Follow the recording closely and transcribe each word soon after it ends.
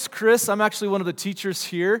Chris. I'm actually one of the teachers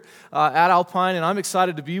here at Alpine, and I'm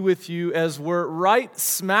excited to be with you as we're right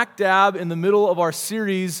smack dab in the middle of our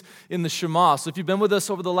series in the Shema. So if you've been with us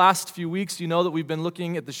over the last few weeks, you know that we've been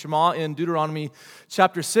looking at the Shema in Deuteronomy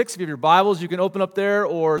chapter 6. If you have your Bibles, you can open up there,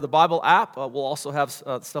 or the Bible app. We'll also have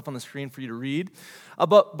stuff on the screen for you to read.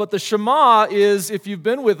 But the Shema is, if you've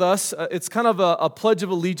been with us, it's kind of a pledge of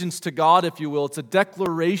allegiance to God, if you will. It's a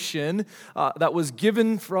declaration that was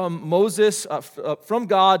given from Moses, from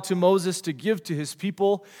God to Moses to give to his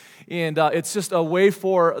people. And it's just a way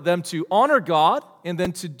for them to honor God and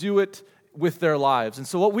then to do it with their lives. And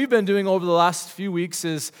so what we've been doing over the last few weeks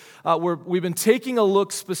is we've been taking a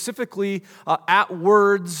look specifically at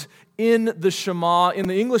words in the Shema, in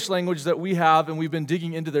the English language that we have, and we've been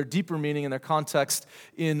digging into their deeper meaning and their context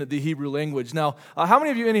in the Hebrew language. Now, how many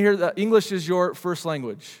of you in here that English is your first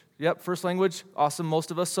language? Yep, first language. Awesome, most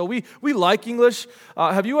of us. So we like English.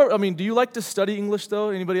 Do you like to study English, though?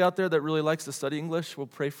 Anybody out there that really likes to study English? We'll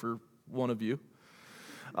pray for one of you.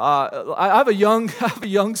 I have a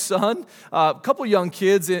young son, a couple young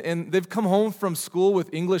kids, and they've come home from school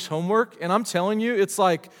with English homework, and I'm telling you, it's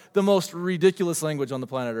like the most ridiculous language on the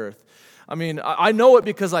planet Earth. I mean, I know it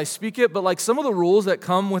because I speak it, but like some of the rules that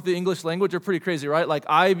come with the English language are pretty crazy, right? Like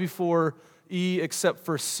I before E except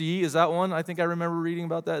for C, is that one? I think I remember reading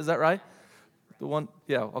about that. Is that right? The one,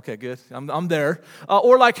 yeah, okay, good. I'm there.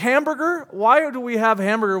 Or like hamburger. Why do we have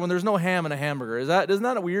hamburger when there's no ham in a hamburger? Isn't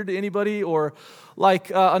that weird to anybody? Or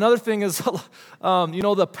like another thing is,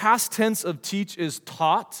 the past tense of teach is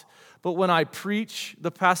taught, but when I preach, the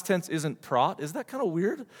past tense isn't prot. Is that kind of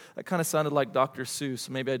weird? That kind of sounded like Dr. Seuss.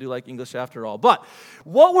 Maybe I do like English after all. But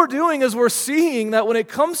what we're doing is we're seeing that when it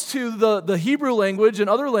comes to the Hebrew language and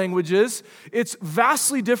other languages, it's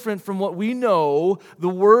vastly different from what we know the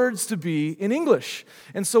words to be in English.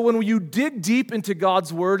 And so when you dig deep into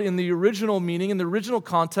God's word in the original meaning, in the original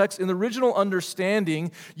context, in the original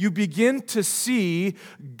understanding, you begin to see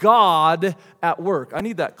God at work. I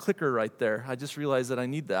need that clicker right there. I just realized that I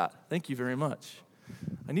need that. Thank you very much.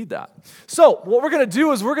 I need that. So what we're going to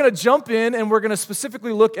do is we're going to jump in and we're going to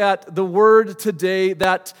specifically look at the word today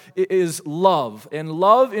that is love. And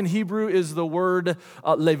love in Hebrew is the word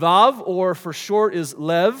levav, or for short is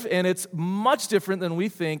lev. And it's much different than we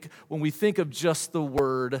think when we think of just the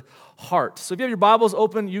word heart. So if you have your Bibles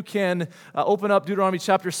open, you can open up Deuteronomy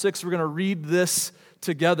chapter 6. We're going to read this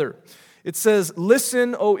together. It says,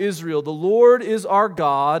 "Listen, O Israel, the Lord is our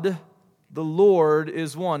God. The Lord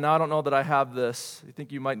is one." Now, I don't know that I have this. You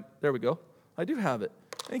think you might? There we go. I do have it.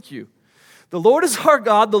 Thank you. "The Lord is our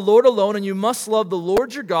God, the Lord alone, and you must love the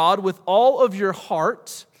Lord your God with all of your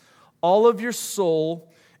heart, all of your soul,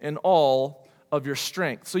 and all of your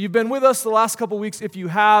strength." So you've been with us the last couple weeks. If you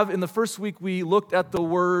have, in the first week, we looked at the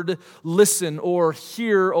word listen or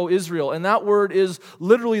hear, O Israel. And that word is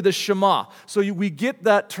literally the Shema. So we get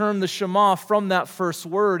that term, the Shema, from that first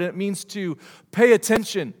word. And it means to pay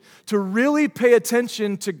attention, to really pay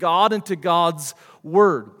attention to God and to God's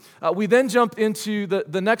word. We then jumped into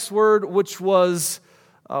the next word, which was,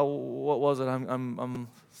 what was it?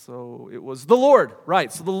 So it was the Lord,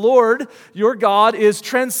 right? So the Lord, your God, is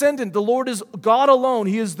transcendent. The Lord is God alone.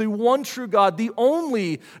 He is the one true God, the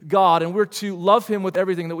only God, and we're to love Him with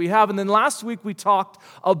everything that we have. And then last week we talked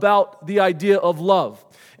about the idea of love.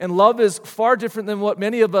 And love is far different than what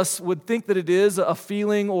many of us would think that it is, a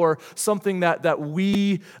feeling or something that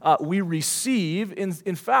we receive.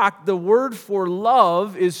 In fact, the word for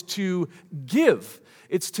love is to give.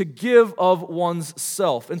 It's to give of one's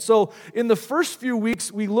self. And so in the first few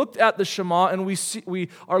weeks, we looked at the Shema and we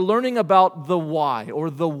are learning about the why or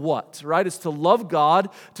the what, right? It's to love God,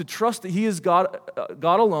 to trust that He is God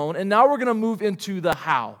alone. And now we're going to move into the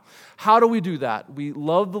how. How do we do that? We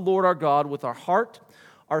love the Lord our God with our heart,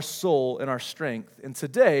 our soul, and our strength. And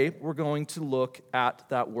today, we're going to look at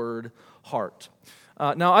that word heart.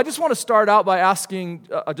 Now, I just want to start out by asking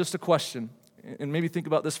just a question, and maybe think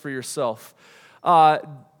about this for yourself.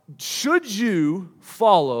 Should you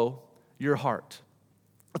follow your heart?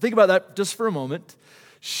 Think about that just for a moment.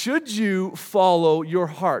 Should you follow your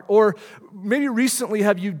heart? Or maybe recently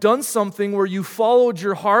have you done something where you followed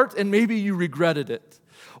your heart and maybe you regretted it?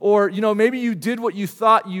 Or, maybe you did what you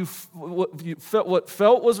thought what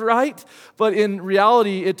felt was right, but in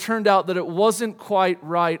reality, it turned out that it wasn't quite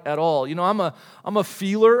right at all. I'm a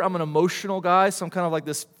feeler. I'm an emotional guy, so I'm kind of like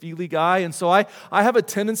this feely guy. And so I have a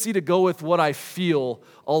tendency to go with what I feel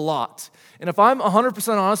a lot. And if I'm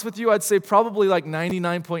 100% honest with you, I'd say probably like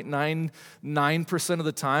 99.99% of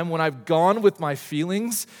the time, when I've gone with my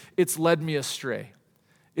feelings, it's led me astray.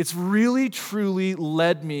 It's really, truly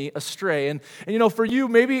led me astray. And for you,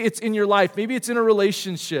 maybe it's in your life. Maybe it's in a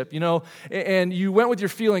relationship, and you went with your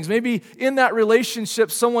feelings. Maybe in that relationship,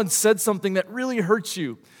 someone said something that really hurts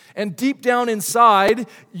you. And deep down inside,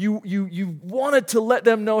 you wanted to let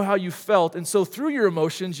them know how you felt. And so through your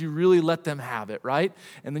emotions, you really let them have it, right?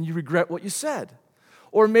 And then you regret what you said.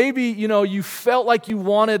 Or maybe, you felt like you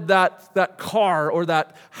wanted that car or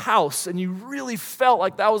that house, and you really felt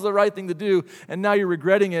like that was the right thing to do, and now you're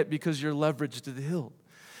regretting it because you're leveraged to the hilt.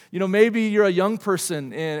 Maybe you're a young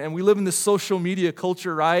person, and we live in this social media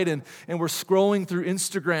culture, right? And we're scrolling through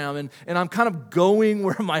Instagram, and I'm kind of going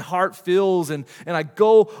where my heart feels, and I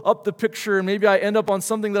go up the picture, and maybe I end up on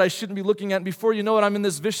something that I shouldn't be looking at, and before you know it, I'm in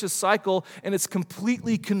this vicious cycle, and it's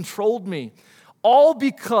completely controlled me. All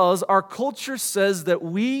because our culture says that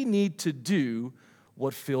we need to do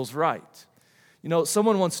what feels right.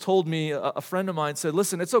 Someone once told me, a friend of mine said,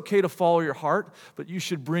 listen, it's okay to follow your heart, but you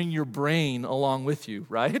should bring your brain along with you,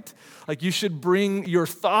 right? Like you should bring your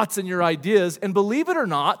thoughts and your ideas. And believe it or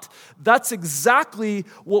not, that's exactly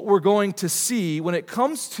what we're going to see when it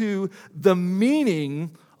comes to the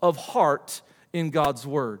meaning of heart in God's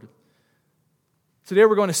Word. Today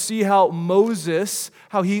we're going to see how Moses,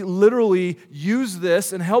 how he literally used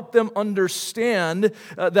this and helped them understand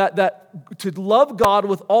that to love God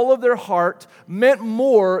with all of their heart meant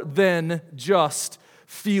more than just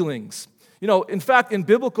feelings. In fact, in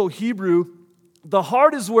biblical Hebrew, the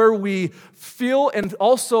heart is where we feel and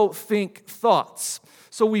also think thoughts.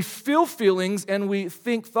 So we feel feelings and we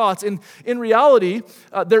think thoughts. And in reality,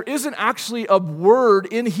 there isn't actually a word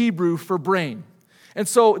in Hebrew for brain. And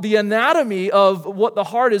so the anatomy of what the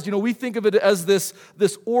heart is, we think of it as this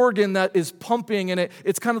organ that is pumping, and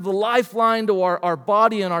it's kind of the lifeline to our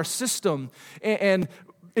body and our system. And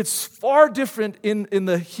it's far different in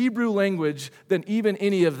the Hebrew language than even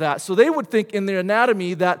any of that. So they would think in their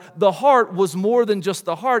anatomy that the heart was more than just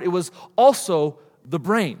the heart. It was also the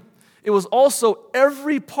brain. It was also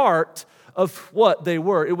every part of what they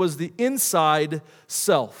were. It was the inside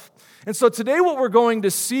self. And so today what we're going to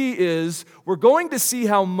see is, we're going to see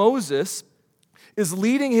how Moses is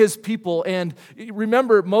leading his people. And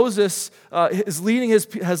remember, Moses has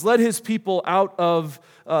led his people out of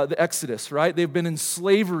the Exodus, right? They've been in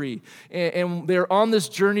slavery, and they're on this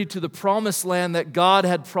journey to the promised land that God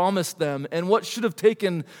had promised them. And what should have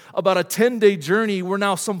taken about a 10-day journey, we're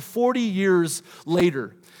now some 40 years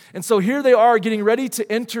later. And so here they are getting ready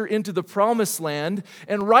to enter into the promised land.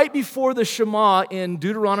 And right before the Shema in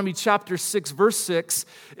Deuteronomy chapter 6, verse 6,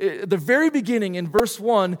 at the very beginning in verse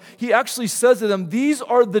 1, he actually says to them, these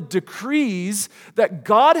are the decrees that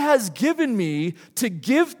God has given me to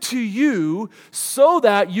give to you so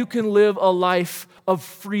that you can live a life of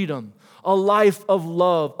freedom, a life of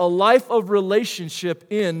love, a life of relationship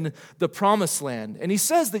in the promised land. And he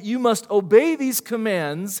says that you must obey these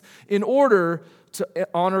commands in order to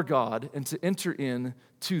honor God and to enter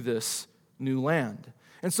into this new land.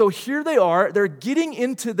 And so here they are, they're getting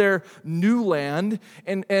into their new land,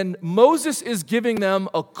 and Moses is giving them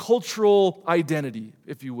a cultural identity,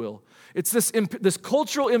 if you will. It's this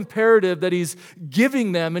cultural imperative that he's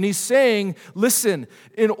giving them, and he's saying, listen,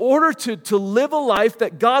 in order to live a life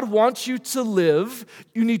that God wants you to live,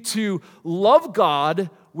 you need to love God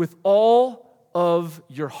with all of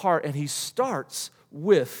your heart. And he starts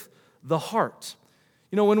with the heart.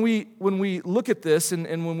 When we look at this and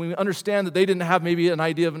when we understand that they didn't have maybe an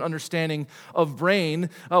idea of an understanding of brain,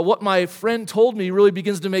 what my friend told me really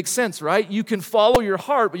begins to make sense, right? You can follow your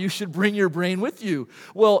heart, but you should bring your brain with you.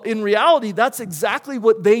 Well, in reality, that's exactly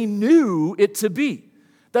what they knew it to be.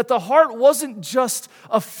 That the heart wasn't just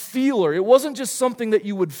a feeler. It wasn't just something that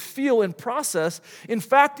you would feel and process. In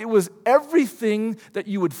fact, it was everything that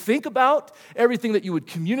you would think about, everything that you would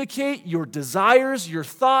communicate, your desires, your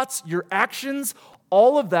thoughts, your actions.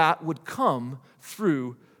 All of that would come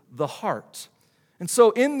through the heart. And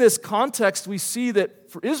so in this context, we see that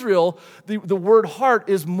for Israel, the word heart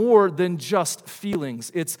is more than just feelings.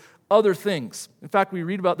 It's other things. In fact, we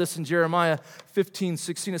read about this in Jeremiah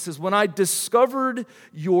 15:16. It says, when I discovered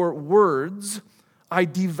your words, I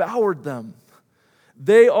devoured them.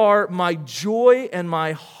 They are my joy and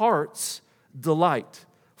my heart's delight.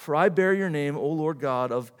 For I bear your name, O Lord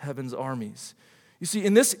God of heaven's armies. You see,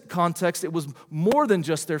 in this context, it was more than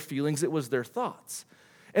just their feelings, it was their thoughts.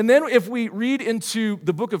 And then if we read into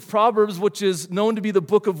the book of Proverbs, which is known to be the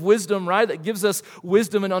book of wisdom, right, that gives us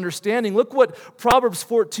wisdom and understanding, look what Proverbs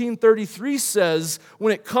 14:33 says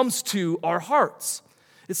when it comes to our hearts.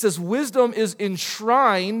 It says, wisdom is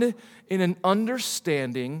enshrined in an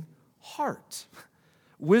understanding heart.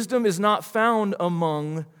 Wisdom is not found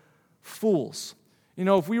among fools. You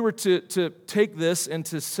know, if we were to take this and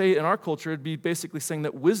to say it in our culture, it'd be basically saying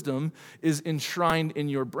that wisdom is enshrined in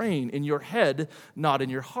your brain, in your head, not in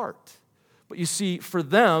your heart. But you see, for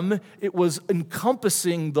them, it was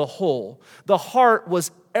encompassing the whole. The heart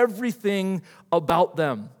was everything about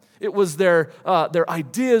them. It was their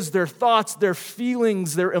ideas, their thoughts, their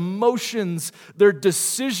feelings, their emotions, their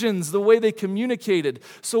decisions, the way they communicated.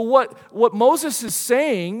 So what Moses is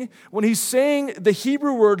saying, when he's saying the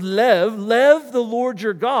Hebrew word lev, the Lord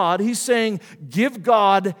your God, he's saying, give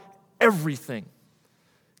God everything.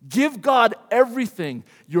 Give God everything.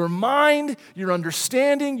 Your mind, your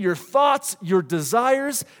understanding, your thoughts, your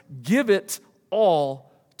desires, give it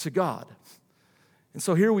all to God. And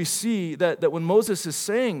so here we see that when Moses is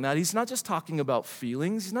saying that, he's not just talking about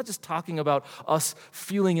feelings. He's not just talking about us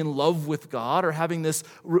feeling in love with God or having this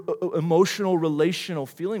emotional, relational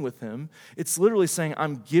feeling with him. It's literally saying,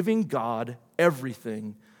 I'm giving God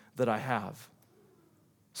everything that I have.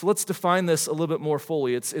 So let's define this a little bit more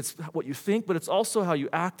fully. It's what you think, but it's also how you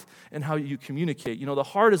act and how you communicate. You know, the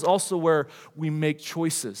heart is also where we make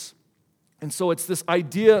choices. And so it's this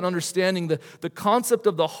idea and understanding that the concept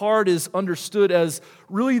of the heart is understood as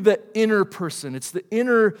really the inner person. It's the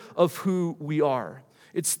inner of who we are.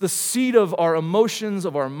 It's the seat of our emotions,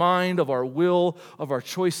 of our mind, of our will, of our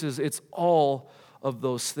choices. It's all of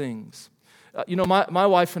those things. You know, my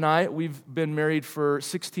wife and I, we've been married for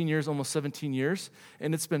 16 years, almost 17 years,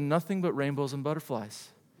 and it's been nothing but rainbows and butterflies.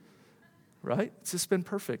 Right? It's just been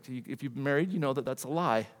perfect. If you've been married, you know that that's a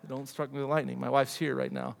lie. Don't strike me with lightning. My wife's here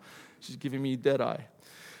right now. She's giving me dead eye.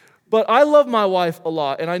 But I love my wife a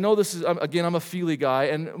lot, and I know this is, again, I'm a feely guy,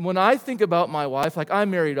 and when I think about my wife, like I'm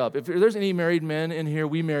married up. If there's any married men in here,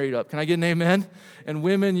 we married up. Can I get an amen? And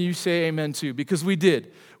women, you say amen too, because we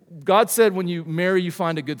did. God said when you marry, you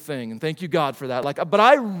find a good thing, and thank you, God, for that. But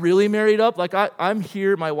I really married up. I'm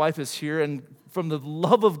here, my wife is here, and from the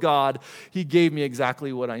love of God, he gave me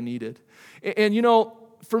exactly what I needed. And you know,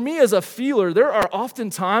 for me as a feeler, there are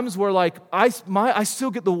often times where I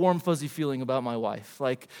still get the warm, fuzzy feeling about my wife.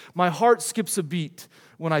 Like my heart skips a beat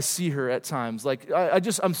when I see her at times. Like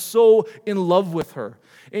I'm so in love with her.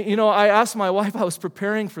 And, you know, I asked my wife, I was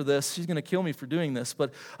preparing for this. She's going to kill me for doing this.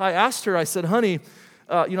 But I asked her, I said, honey,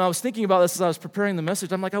 I was thinking about this as I was preparing the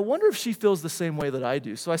message. I'm like, I wonder if she feels the same way that I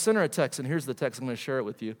do. So I sent her a text, and here's the text. I'm going to share it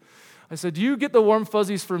with you. I said, do you get the warm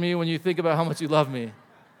fuzzies for me when you think about how much you love me?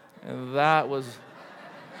 And that was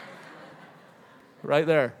right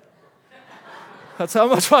there. That's how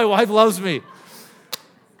much my wife loves me.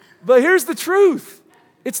 But here's the truth.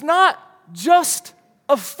 It's not just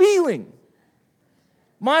a feeling.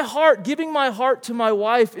 My heart, giving my heart to my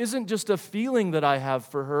wife isn't just a feeling that I have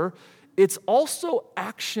for her. It's also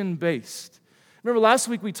action-based. Remember last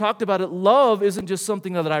week we talked about it. Love isn't just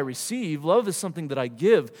something that I receive. Love is something that I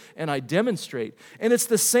give and I demonstrate. And it's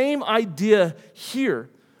the same idea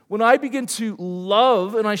here. When I begin to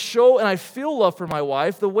love and I show and I feel love for my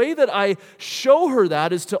wife, the way that I show her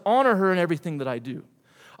that is to honor her in everything that I do.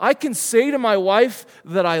 I can say to my wife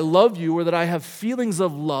that I love you or that I have feelings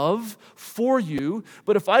of love for you,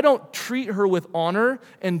 but if I don't treat her with honor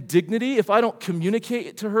and dignity, if I don't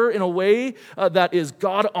communicate to her in a way that is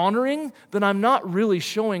God-honoring, then I'm not really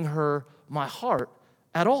showing her my heart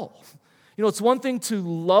at all. You know, it's one thing to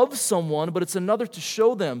love someone, but it's another to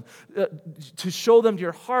show them. To show them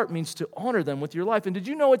your heart means to honor them with your life. And did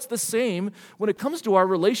you know it's the same when it comes to our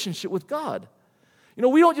relationship with God? You know,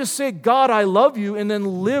 we don't just say, God, I love you, and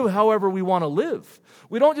then live however we want to live.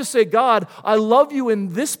 We don't just say, God, I love you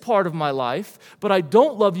in this part of my life, but I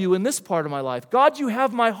don't love you in this part of my life. God, you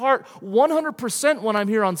have my heart 100% when I'm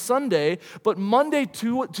here on Sunday, but Monday,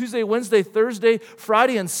 Tuesday, Wednesday, Thursday,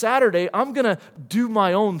 Friday, and Saturday, I'm going to do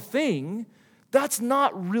my own thing. That's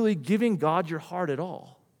not really giving God your heart at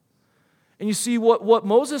all. And you see, what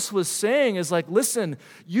Moses was saying is like, listen,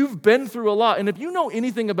 you've been through a lot. And if you know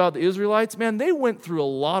anything about the Israelites, man, they went through a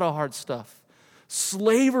lot of hard stuff.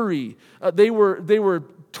 Slavery, they were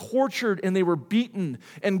tortured and they were beaten.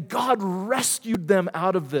 And God rescued them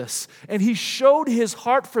out of this. And he showed his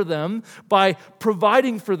heart for them by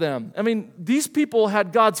providing for them. I mean, these people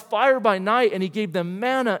had God's fire by night and he gave them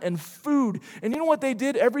manna and food. And you know what they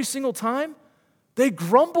did every single time? They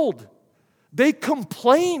grumbled. They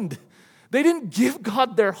complained. They didn't give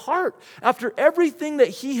God their heart. After everything that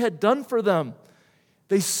he had done for them,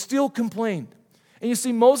 they still complained. And you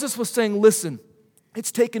see, Moses was saying, listen,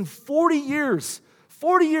 it's taken 40 years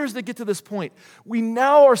to get to this point. We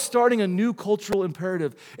now are starting a new cultural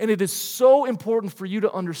imperative, and it is so important for you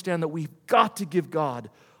to understand that we've got to give God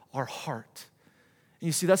our heart. And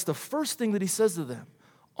you see, that's the first thing that he says to them,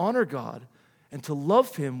 honor God and to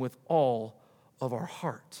love him with all of our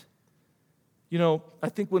heart. I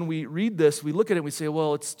think when we read this, we look at it and we say,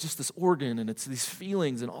 well, it's just this organ and it's these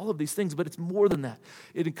feelings and all of these things, but it's more than that.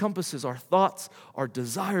 It encompasses our thoughts, our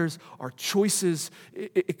desires, our choices.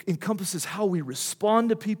 It encompasses how we respond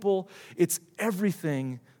to people. It's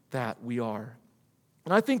everything that we are.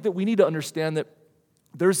 And I think that we need to understand that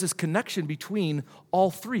there's this connection between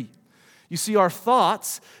all three. You see, our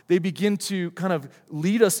thoughts, they begin to kind of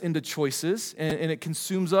lead us into choices, and it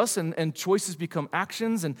consumes us, and choices become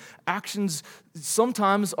actions, and actions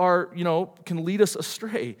sometimes can lead us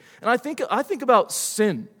astray. And I think about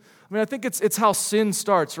sin. I think it's how sin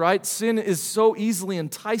starts, right? Sin is so easily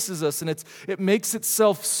entices us, and it makes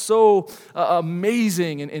itself so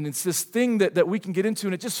amazing, and it's this thing that we can get into,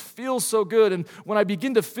 and it just feels so good. And when I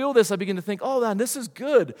begin to feel this, I begin to think, oh, man, this is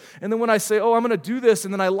good. And then when I say, oh, I'm going to do this,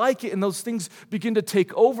 and then I like it, and those things begin to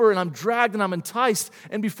take over, and I'm dragged, and I'm enticed.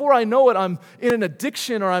 And before I know it, I'm in an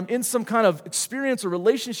addiction, or I'm in some kind of experience or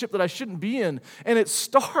relationship that I shouldn't be in. And it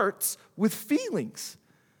starts with feelings.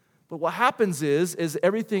 But what happens is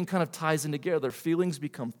everything kind of ties in together. Feelings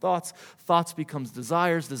become thoughts, thoughts becomes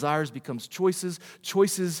desires, desires becomes choices,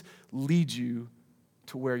 choices lead you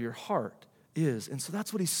to where your heart is. And so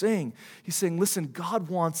that's what he's saying. He's saying, listen, God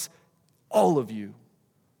wants all of you,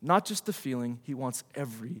 not just the feeling, he wants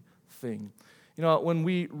everything. When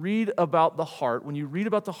we read about the heart, when you read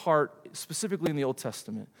about the heart, specifically in the Old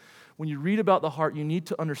Testament, when you read about the heart, you need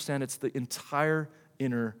to understand it's the entire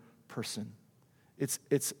inner person.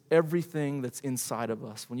 It's everything that's inside of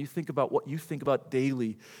us. When you think about what you think about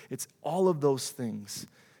daily, it's all of those things,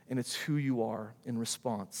 and it's who you are in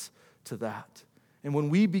response to that. And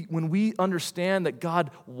when we understand that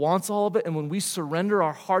God wants all of it, and when we surrender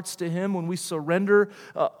our hearts to him, when we surrender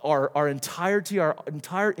our entirety, our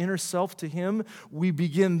entire inner self to him, we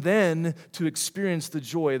begin then to experience the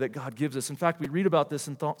joy that God gives us. In fact, we read about this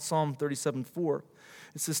in Psalm 37:4.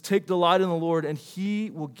 It says, take delight in the Lord, and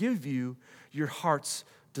he will give you your heart's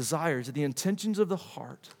desires, the intentions of the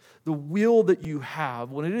heart, the will that you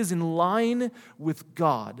have. When it is in line with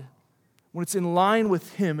God, when it's in line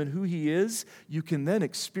with him and who he is, you can then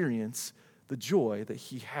experience the joy that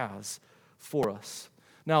he has for us.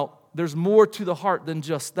 Now, there's more to the heart than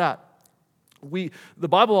just that. The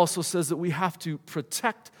Bible also says that we have to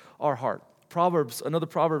protect our heart. Proverbs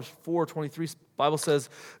 4:23, Bible says,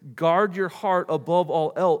 guard your heart above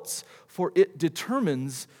all else, for it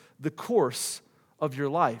determines the course of your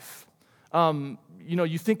life.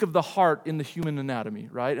 You think of the heart in the human anatomy,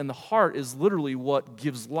 right? And the heart is literally what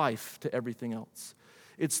gives life to everything else.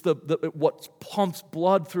 It's what pumps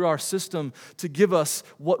blood through our system to give us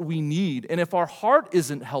what we need. And if our heart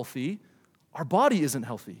isn't healthy, our body isn't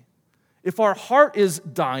healthy. If our heart is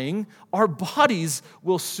dying, our bodies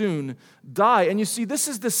will soon die. And you see, this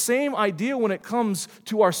is the same idea when it comes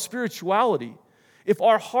to our spirituality. If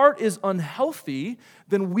our heart is unhealthy,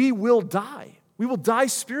 then we will die. We will die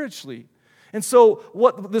spiritually. And so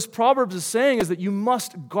what this Proverbs is saying is that you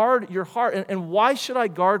must guard your heart. And why should I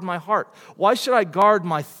guard my heart? Why should I guard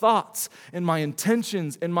my thoughts and my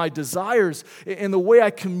intentions and my desires and the way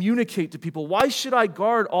I communicate to people? Why should I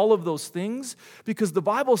guard all of those things? Because the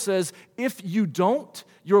Bible says if you don't,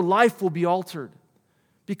 your life will be altered.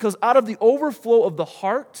 Because out of the overflow of the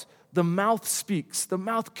heart, the mouth speaks, the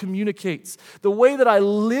mouth communicates. The way that I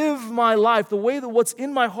live my life, the way that what's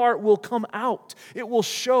in my heart will come out. It will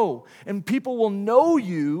show, and people will know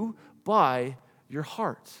you by your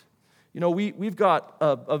heart. We've got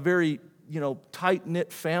a very,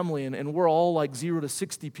 tight-knit family, and we're all like 0 to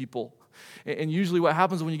 60 people. And usually what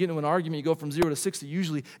happens when you get into an argument, you go from 0 to 60, you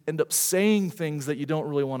usually end up saying things that you don't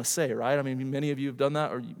really want to say, right? I mean, many of you have done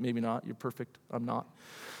that, or maybe not. You're perfect. I'm not.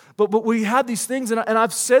 But we have these things, and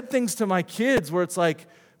I've said things to my kids where it's like,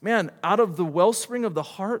 man, out of the wellspring of the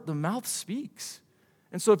heart, the mouth speaks.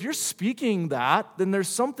 And so if you're speaking that, then there's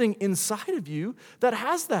something inside of you that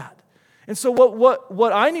has that. And so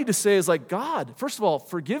what I need to say is like, God, first of all,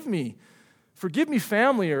 forgive me. Forgive me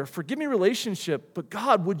family, or forgive me relationship. But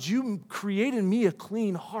God, would you create in me a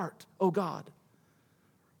clean heart? Oh God,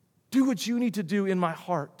 do what you need to do in my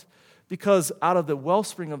heart. Because out of the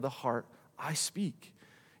wellspring of the heart, I speak.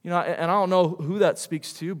 And I don't know who that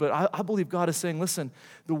speaks to, but I believe God is saying, listen,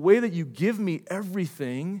 the way that you give me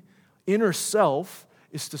everything, inner self,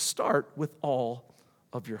 is to start with all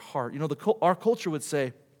of your heart. Our culture would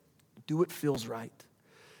say, do what feels right.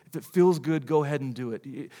 If it feels good, go ahead and do it.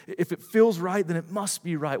 If it feels right, then it must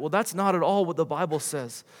be right. Well, that's not at all what the Bible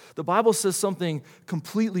says. The Bible says something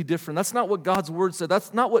completely different. That's not what God's word said.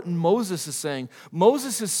 That's not what Moses is saying.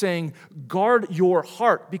 Moses is saying, guard your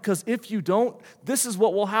heart, because if you don't, this is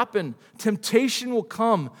what will happen. Temptation will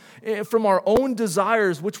come from our own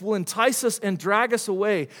desires, which will entice us and drag us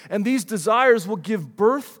away. And these desires will give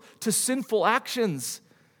birth to sinful actions.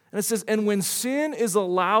 And it says, and when sin is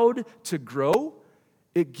allowed to grow,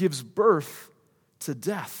 it gives birth to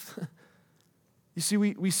death. You see,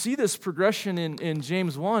 we see this progression in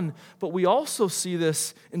James 1, but we also see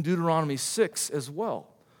this in Deuteronomy 6 as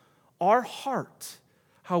well. Our heart,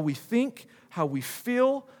 how we think, how we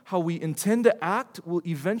feel, how we intend to act, will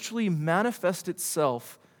eventually manifest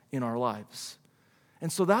itself in our lives.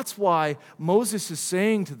 And so that's why Moses is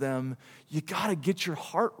saying to them, you got to get your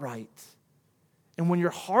heart right. And when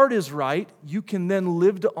your heart is right, you can then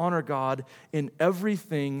live to honor God in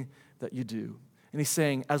everything that you do. And he's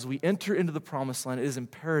saying, as we enter into the promised land, it is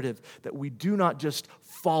imperative that we do not just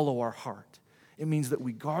follow our heart. It means that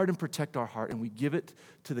we guard and protect our heart, and we give it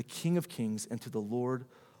to the King of Kings and to the Lord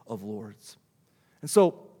of Lords. And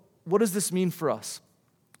so, what does this mean for us?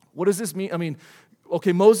 What does this mean? I mean,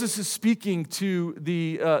 okay, Moses is speaking to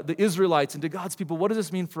the Israelites and to God's people. What does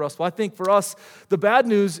this mean for us? Well, I think for us, the bad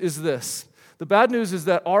news is this. The bad news is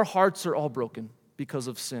that our hearts are all broken because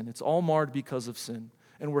of sin. It's all marred because of sin,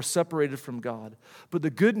 and we're separated from God. But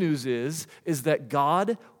the good news is that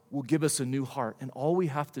God will give us a new heart, and all we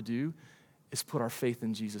have to do is put our faith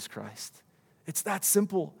in Jesus Christ. It's that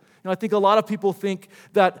simple. I think a lot of people think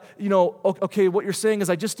that, okay, what you're saying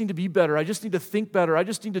is I just need to be better. I just need to think better. I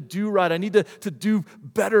just need to do right. I need to do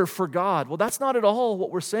better for God. Well, that's not at all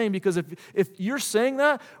what we're saying, because if you're saying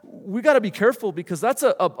that, we got to be careful, because that's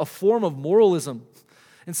a form of moralism.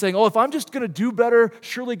 And saying, if I'm just going to do better,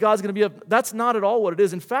 surely God's going to be that's not at all what it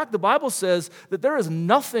is. In fact, the Bible says that there is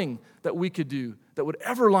nothing that we could do that would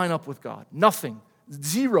ever line up with God. Nothing.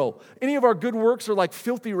 Zero. Any of our good works are like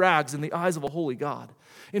filthy rags in the eyes of a holy God.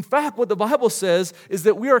 In fact, what the Bible says is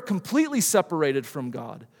that we are completely separated from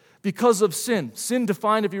God because of sin. Sin,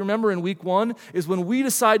 defined, if you remember in week 1, is when we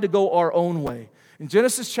decide to go our own way. In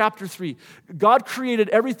Genesis chapter 3, God created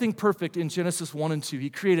everything perfect in Genesis 1 and 2. He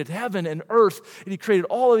created heaven and earth, and He created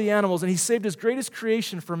all of the animals, and He saved His greatest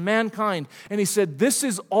creation for mankind. And He said, this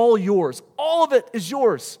is all yours. All of it is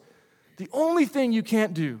yours. The only thing you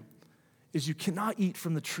can't do is you cannot eat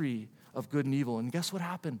from the tree of good and evil. And guess what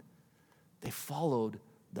happened? They followed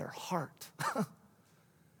their heart.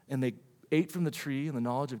 And they ate from the tree and the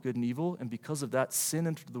knowledge of good and evil, and because of that, sin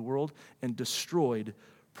entered the world and destroyed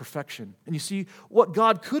perfection. And you see, what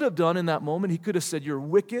God could have done in that moment, He could have said, you're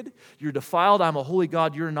wicked, you're defiled, I'm a holy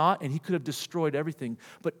God, you're not, and He could have destroyed everything.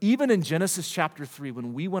 But even in Genesis chapter 3,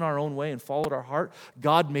 when we went our own way and followed our heart,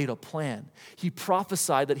 God made a plan. He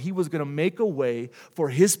prophesied that He was going to make a way for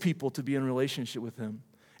His people to be in relationship with Him.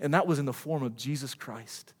 And that was in the form of Jesus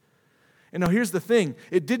Christ. And now here's the thing.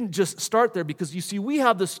 It didn't just start there, because you see, we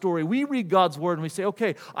have this story. We read God's word and we say,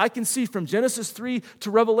 okay, I can see from Genesis 3 to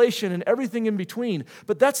Revelation and everything in between.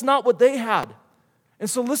 But that's not what they had. And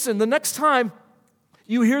so listen, the next time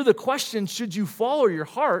you hear the question, should you follow your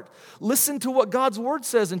heart, listen to what God's word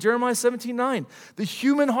says in Jeremiah 17:9. The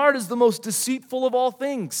human heart is the most deceitful of all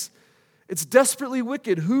things. It's desperately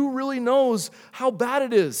wicked. Who really knows how bad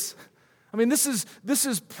it is? I mean, this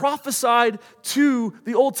is prophesied to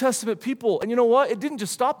the Old Testament people. And you know what? It didn't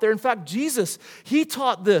just stop there. In fact, Jesus, He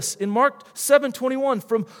taught this in Mark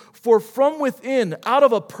 7:21. For from within, out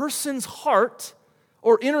of a person's heart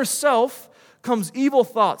or inner self, comes evil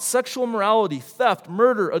thoughts, sexual immorality, theft,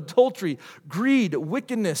 murder, adultery, greed,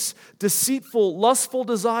 wickedness, deceitful, lustful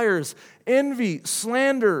desires, envy,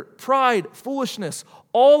 slander, pride, foolishness.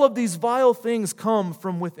 All of these vile things come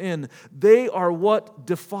from within. They are what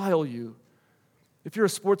defile you. If you're a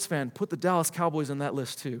sports fan, put the Dallas Cowboys on that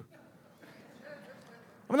list too.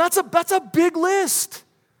 I mean, that's a big list.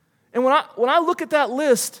 And when I look at that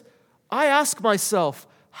list, I ask myself,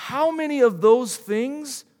 how many of those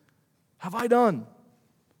things have I done?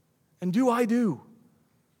 And do I do?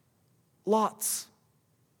 Lots.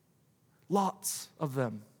 Lots of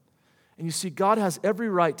them. And you see, God has every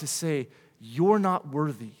right to say, you're not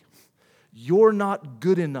worthy. You're not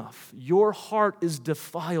good enough. Your heart is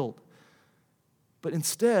defiled. But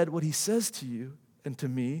instead, what He says to you and to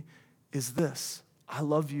me is this: I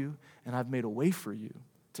love you, and I've made a way for you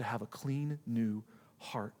to have a clean, new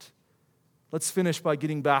heart. Let's finish by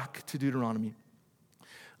getting back to Deuteronomy.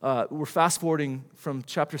 We're fast-forwarding from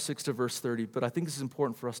chapter 6 to verse 30, but I think this is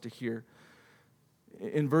important for us to hear.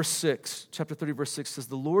 In verse 6, chapter 30, verse 6 says,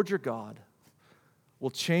 the Lord your God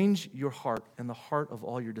will change your heart and the heart of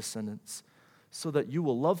all your descendants, so that you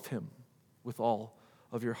will love him with all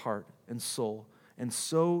of your heart and soul, and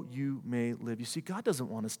so you may live. You see, God doesn't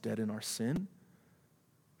want us dead in our sin.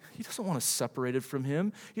 He doesn't want us separated from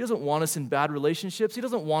him. He doesn't want us in bad relationships. He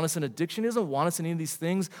doesn't want us in addiction. He doesn't want us in any of these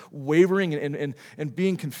things, wavering and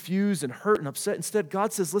being confused and hurt and upset. Instead,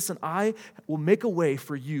 God says, listen, I will make a way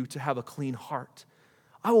for you to have a clean heart.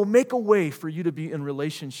 I will make a way for you to be in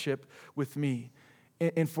relationship with me.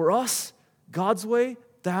 And for us, God's way,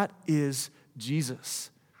 that is Jesus.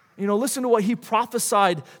 Listen to what he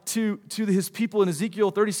prophesied to his people in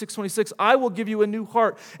Ezekiel 36:26. I will give you a new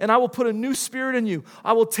heart, and I will put a new spirit in you.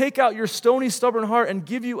 I will take out your stony, stubborn heart and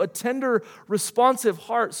give you a tender, responsive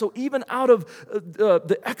heart. So even out of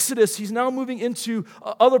the Exodus, he's now moving into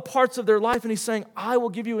other parts of their life, and he's saying, I will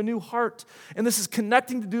give you a new heart. And this is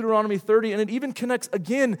connecting to Deuteronomy 30, and it even connects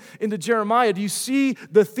again into Jeremiah. Do you see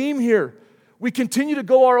the theme here? We continue to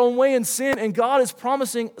go our own way in sin, and God is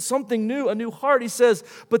promising something new, a new heart. He says,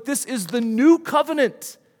 but this is the new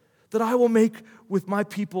covenant that I will make with my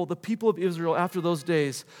people, the people of Israel, after those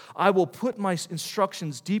days. I will put my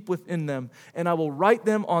instructions deep within them, and I will write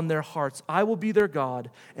them on their hearts. I will be their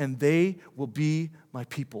God, and they will be my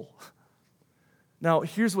people. Now,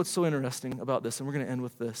 here's what's so interesting about this, and we're going to end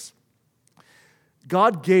with this.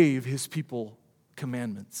 God gave his people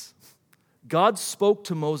commandments. God spoke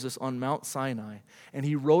to Moses on Mount Sinai, and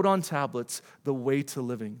he wrote on tablets the way to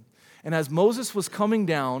living. And as Moses was coming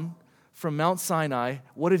down from Mount Sinai,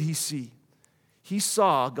 what did he see? He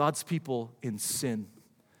saw God's people in sin.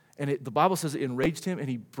 And the Bible says it enraged him, and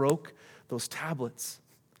he broke those tablets.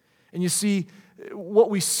 And you see, what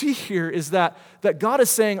we see here is that God is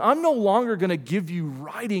saying, I'm no longer going to give you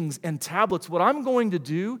writings and tablets. What I'm going to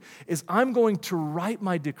do is I'm going to write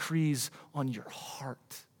my decrees on your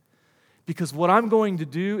heart. Because what I'm going to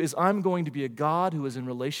do is I'm going to be a God who is in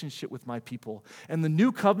relationship with my people. And the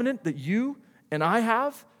new covenant that you and I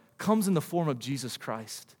have comes in the form of Jesus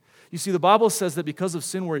Christ. You see, the Bible says that because of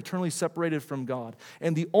sin, we're eternally separated from God.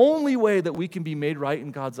 And the only way that we can be made right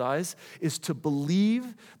in God's eyes is to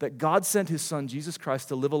believe that God sent his son, Jesus Christ,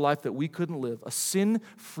 to live a life that we couldn't live, a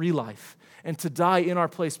sin-free life, and to die in our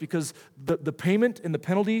place, because the payment and the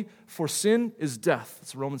penalty for sin is death.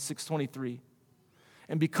 It's Romans 6:23.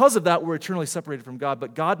 And because of that, we're eternally separated from God.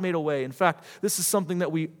 But God made a way. In fact, this is something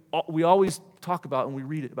that we always talk about and we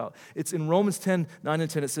read it about. It's in Romans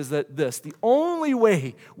 10:9-10. It says that the only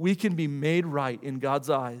way we can be made right in God's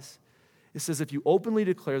eyes, it says if you openly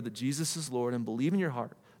declare that Jesus is Lord and believe in your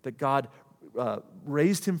heart that God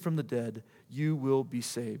raised him from the dead, you will be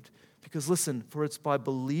saved. Because listen, for it's by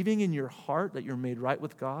believing in your heart that you're made right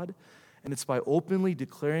with God, and it's by openly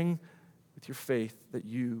declaring with your faith that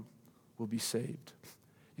you will be saved.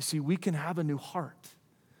 You see, we can have a new heart.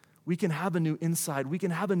 We can have a new inside. We can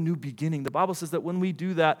have a new beginning. The Bible says that when we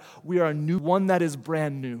do that, we are a new one that is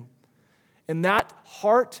brand new. And that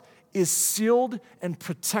heart is sealed and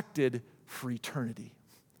protected for eternity.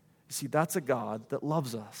 You see, that's a God that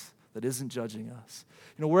loves us, that isn't judging us.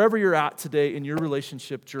 Wherever you're at today in your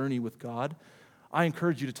relationship journey with God, I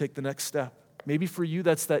encourage you to take the next step. Maybe for you,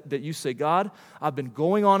 that's that you say, God, I've been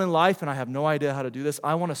going on in life and I have no idea how to do this.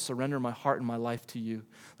 I want to surrender my heart and my life to you.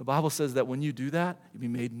 The Bible says that when you do that, you'll be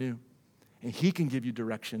made new. And he can give you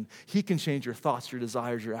direction. He can change your thoughts, your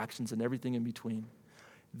desires, your actions, and everything in between.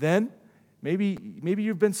 Then, maybe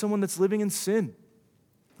you've been someone that's living in sin.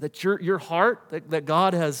 That your heart, that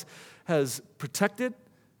God has protected.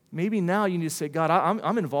 Maybe now you need to say, God,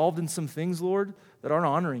 I'm involved in some things, Lord, that aren't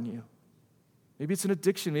honoring you. Maybe it's an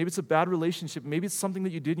addiction. Maybe it's a bad relationship. Maybe it's something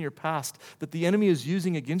that you did in your past that the enemy is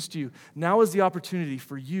using against you. Now is the opportunity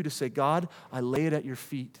for you to say, God, I lay it at your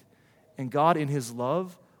feet. And God, in his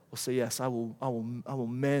love, will say, yes, I will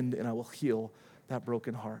mend and I will heal that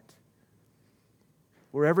broken heart.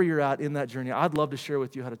 Wherever you're at in that journey, I'd love to share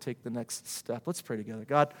with you how to take the next step. Let's pray together.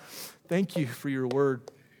 God, thank you for your word.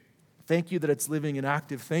 Thank you that it's living and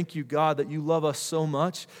active. Thank you, God, that you love us so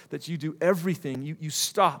much that you do everything. You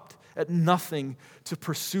stopped at nothing to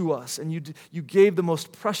pursue us. And you gave the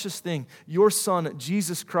most precious thing, your son,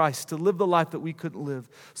 Jesus Christ, to live the life that we couldn't live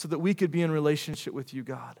so that we could be in relationship with you,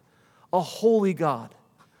 God. A holy God.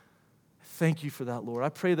 Thank you for that, Lord. I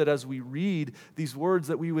pray that as we read these words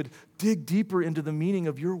that we would dig deeper into the meaning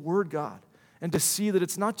of your word, God, and to see that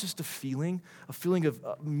it's not just a feeling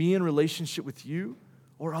of me in relationship with you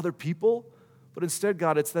or other people, but instead,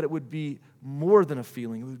 God, it's that it would be more than a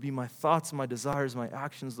feeling. It would be my thoughts, my desires, my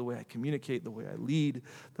actions, the way I communicate, the way I lead,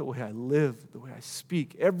 the way I live, the way I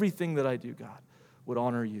speak. Everything that I do, God, would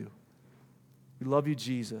honor you. We love you,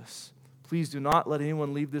 Jesus. Please do not let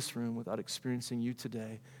anyone leave this room without experiencing you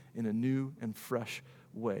today in a new and fresh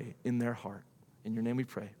way in their heart. In your name we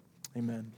pray. Amen.